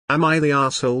Am I the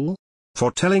asshole?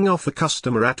 For telling off a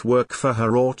customer at work for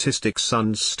her autistic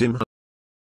son's stim?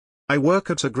 I work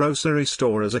at a grocery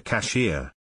store as a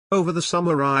cashier. Over the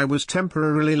summer I was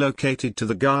temporarily located to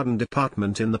the garden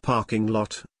department in the parking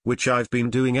lot, which I've been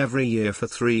doing every year for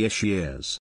 3-ish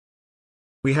years.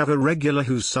 We have a regular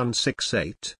whose son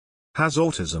 6'8", has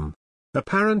autism.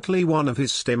 Apparently one of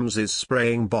his stims is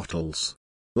spraying bottles.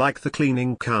 Like the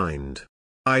cleaning kind.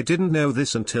 I didn't know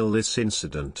this until this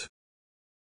incident.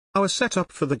 Our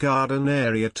setup for the garden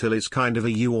area till is kind of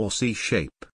a U or C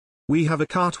shape. We have a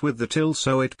cart with the till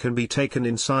so it can be taken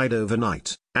inside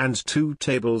overnight, and 2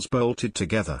 tables bolted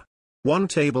together. One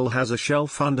table has a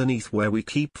shelf underneath where we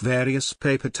keep various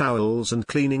paper towels and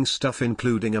cleaning stuff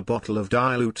including a bottle of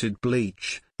diluted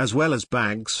bleach, as well as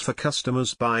bags for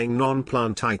customers buying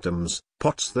non-plant items,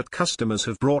 pots that customers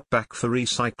have brought back for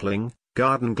recycling,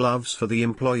 garden gloves for the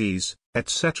employees,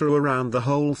 etc. Around the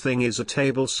whole thing is a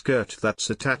table skirt that's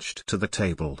attached to the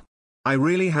table. I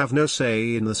really have no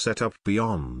say in the setup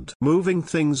beyond moving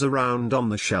things around on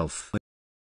the shelf.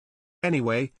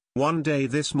 Anyway, one day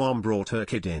this mom brought her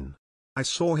kid in. I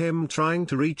saw him trying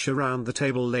to reach around the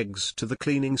table legs to the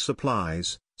cleaning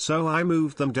supplies, so I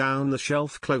moved them down the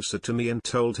shelf closer to me and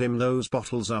told him those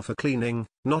bottles are for cleaning,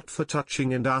 not for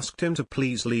touching, and asked him to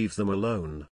please leave them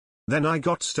alone. Then I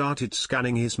got started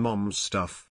scanning his mom's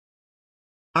stuff.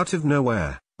 Out of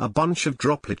nowhere, a bunch of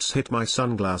droplets hit my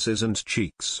sunglasses and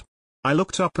cheeks. I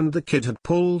looked up and the kid had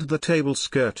pulled the table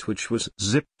skirt, which was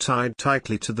zip-tied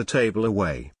tightly to the table,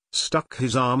 away, stuck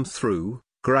his arm through,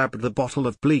 grabbed the bottle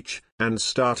of bleach, and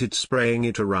started spraying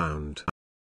it around.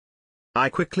 I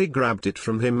quickly grabbed it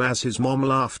from him as his mom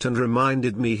laughed and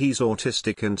reminded me he's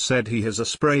autistic and said he has a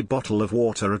spray bottle of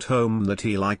water at home that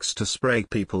he likes to spray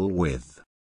people with.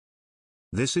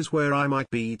 This is where I might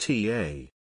be TA.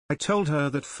 I told her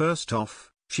that first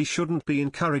off, she shouldn't be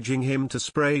encouraging him to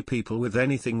spray people with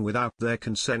anything without their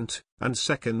consent, and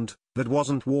second, that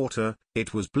wasn't water,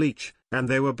 it was bleach, and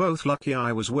they were both lucky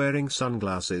I was wearing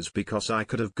sunglasses because I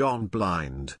could have gone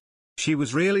blind. She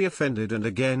was really offended and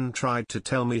again tried to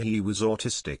tell me he was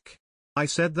autistic. I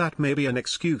said that may be an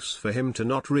excuse for him to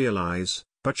not realize,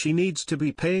 but she needs to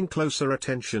be paying closer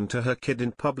attention to her kid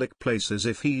in public places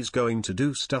if he's going to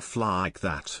do stuff like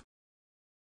that.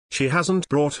 She hasn't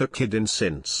brought her kid in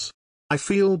since. I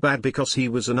feel bad because he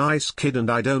was a nice kid and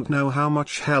I don't know how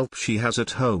much help she has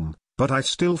at home, but I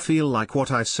still feel like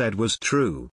what I said was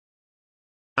true.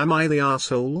 Am I the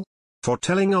asshole? For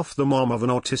telling off the mom of an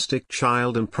autistic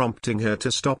child and prompting her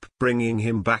to stop bringing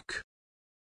him back?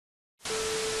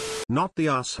 Not the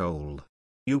asshole.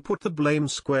 You put the blame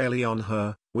squarely on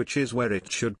her, which is where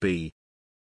it should be.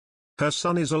 Her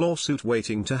son is a lawsuit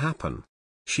waiting to happen.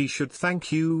 She should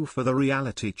thank you for the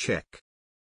reality check.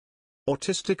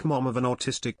 Autistic mom of an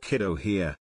autistic kiddo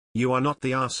here. You are not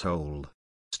the asshole.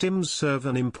 Stims serve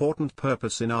an important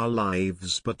purpose in our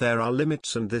lives, but there are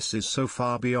limits, and this is so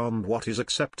far beyond what is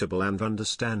acceptable and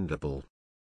understandable.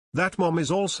 That mom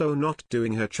is also not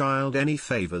doing her child any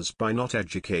favors by not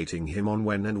educating him on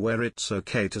when and where it's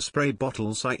okay to spray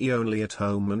bottles, i.e. only at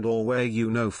home, and or where you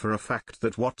know for a fact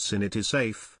that what's in it is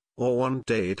safe, or one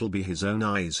day it'll be his own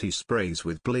eyes he sprays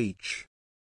with bleach.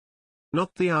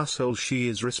 Not the asshole. She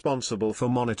is responsible for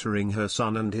monitoring her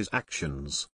son and his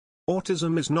actions.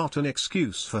 Autism is not an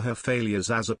excuse for her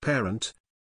failures as a parent.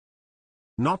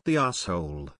 Not the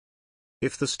asshole.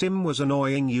 If the stim was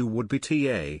annoying you would be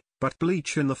TA, but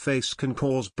bleach in the face can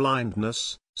cause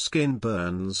blindness, skin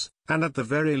burns, and at the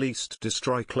very least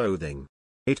destroy clothing.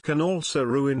 It can also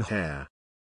ruin hair.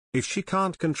 If she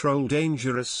can't control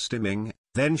dangerous stimming,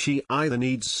 then she either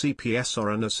needs CPS or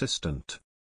an assistant.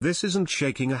 This isn't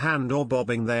shaking a hand or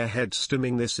bobbing their head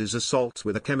stimming, this is assault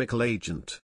with a chemical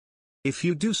agent. If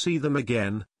you do see them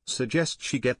again, suggest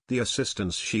she get the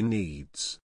assistance she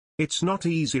needs. It's not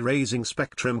easy raising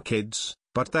spectrum kids,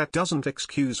 but that doesn't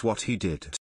excuse what he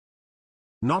did.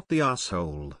 Not the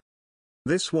asshole.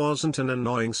 This wasn't an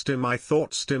annoying stim. I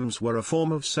thought stims were a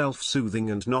form of self-soothing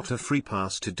and not a free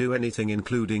pass to do anything,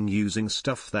 including using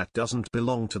stuff that doesn't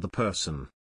belong to the person.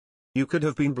 You could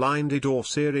have been blinded or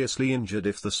seriously injured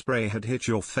if the spray had hit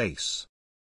your face.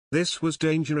 This was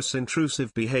dangerous,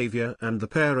 intrusive behavior, and the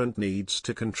parent needs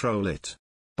to control it.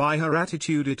 By her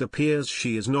attitude it appears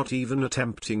she is not even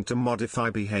attempting to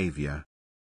modify behavior.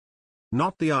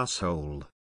 Not the asshole.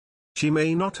 She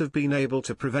may not have been able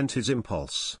to prevent his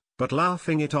impulse, but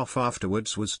laughing it off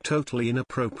afterwards was totally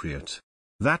inappropriate.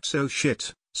 That's oh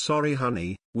shit, sorry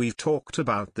honey, we've talked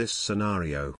about this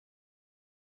scenario.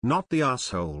 Not the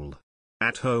asshole.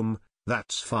 At home,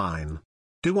 that's fine.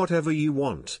 Do whatever you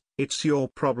want, it's your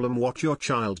problem what your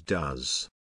child does.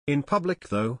 In public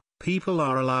though, People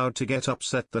are allowed to get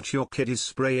upset that your kid is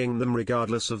spraying them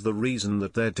regardless of the reason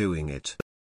that they're doing it.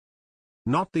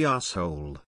 Not the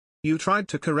asshole. You tried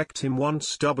to correct him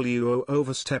once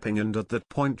overstepping, and at that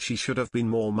point she should have been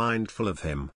more mindful of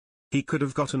him. He could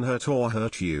have gotten hurt or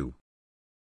hurt you.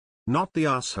 Not the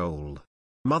asshole.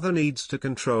 Mother needs to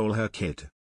control her kid.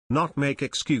 Not make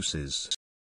excuses.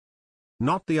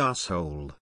 Not the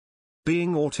asshole.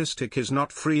 Being autistic is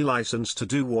not free license to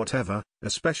do whatever,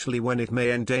 especially when it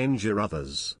may endanger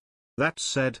others. That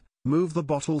said, move the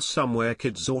bottle somewhere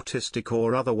kids autistic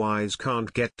or otherwise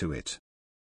can't get to it.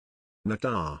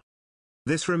 Nata.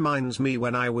 This reminds me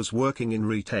when I was working in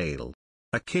retail.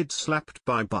 A kid slapped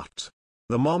my butt.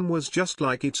 The mom was just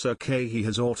like, "It's okay, he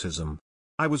has autism."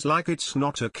 I was like, "It's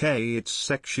not okay, it's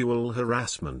sexual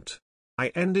harassment." I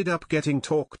ended up getting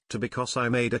talked to because I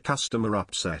made a customer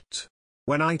upset.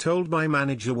 When I told my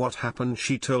manager what happened,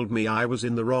 she told me I was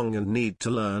in the wrong and need to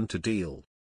learn to deal.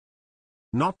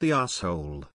 Not the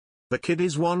asshole. The kid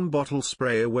is one bottle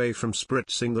spray away from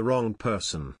spritzing the wrong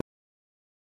person.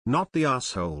 Not the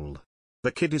asshole.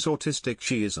 The kid is autistic,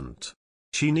 she isn't.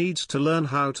 She needs to learn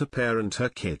how to parent her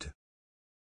kid.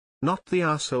 Not the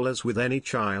asshole. As with any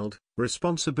child,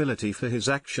 responsibility for his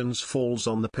actions falls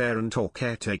on the parent or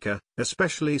caretaker,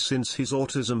 especially since his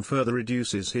autism further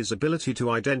reduces his ability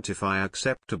to identify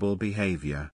acceptable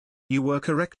behavior. You were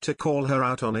correct to call her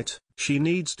out on it. She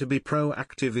needs to be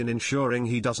proactive in ensuring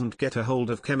he doesn't get a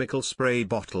hold of chemical spray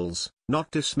bottles,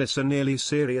 not dismiss a nearly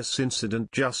serious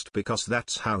incident just because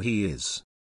that's how he is.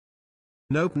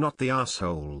 Nope, not the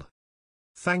asshole.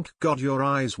 Thank God your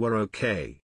eyes were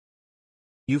okay.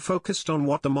 You focused on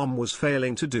what the mom was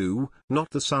failing to do, not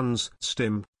the son's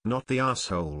stim. Not the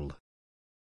asshole.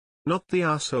 Not the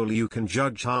asshole. You can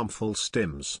judge harmful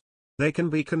stims. They can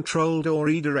be controlled or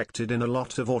redirected in a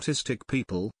lot of autistic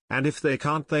people, and if they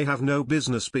can't, they have no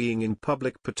business being in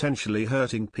public potentially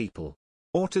hurting people.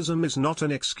 Autism is not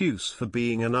an excuse for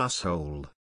being an asshole.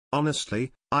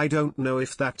 Honestly, I don't know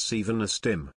if that's even a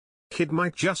stim. Kid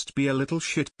might just be a little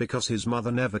shit because his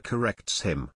mother never corrects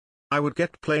him. I would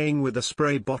get playing with a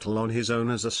spray bottle on his own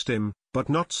as a stim, but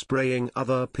not spraying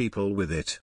other people with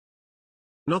it.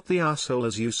 Not the asshole.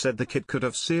 As you said, the kid could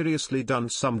have seriously done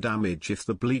some damage if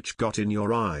the bleach got in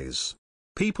your eyes.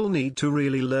 People need to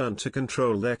really learn to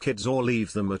control their kids or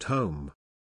leave them at home.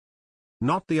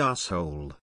 Not the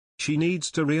asshole. She needs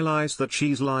to realize that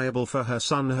she's liable for her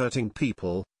son hurting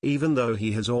people, even though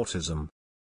he has autism.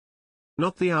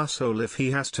 Not the asshole. If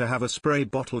he has to have a spray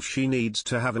bottle, she needs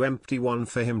to have an empty one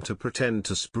for him to pretend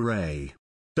to spray.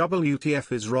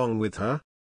 WTF is wrong with her?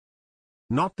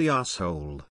 Not the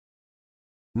asshole.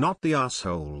 Not the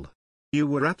asshole. You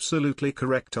were absolutely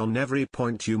correct on every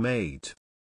point you made.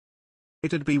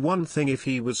 It'd be one thing if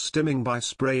he was stimming by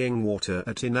spraying water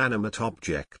at inanimate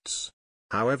objects.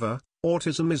 However,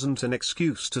 autism isn't an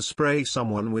excuse to spray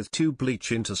someone with tube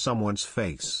bleach into someone's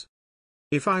face.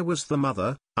 If I was the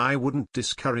mother, I wouldn't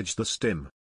discourage the stim.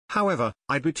 However,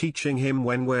 I'd be teaching him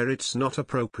when where it's not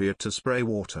appropriate to spray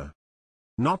water.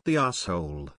 Not the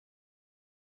asshole.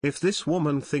 If this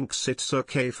woman thinks it's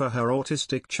okay for her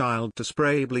autistic child to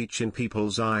spray bleach in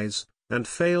people's eyes, and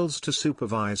fails to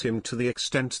supervise him to the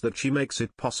extent that she makes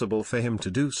it possible for him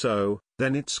to do so,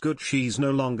 then it's good she's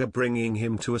no longer bringing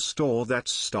him to a store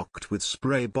that's stocked with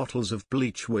spray bottles of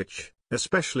bleach, which,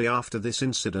 especially after this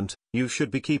incident, you should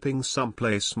be keeping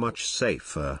someplace much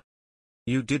safer.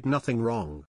 You did nothing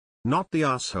wrong. Not the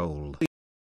asshole.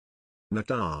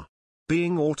 Nata.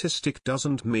 Being autistic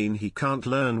doesn't mean he can't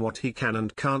learn what he can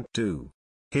and can't do.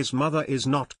 His mother is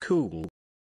not cool.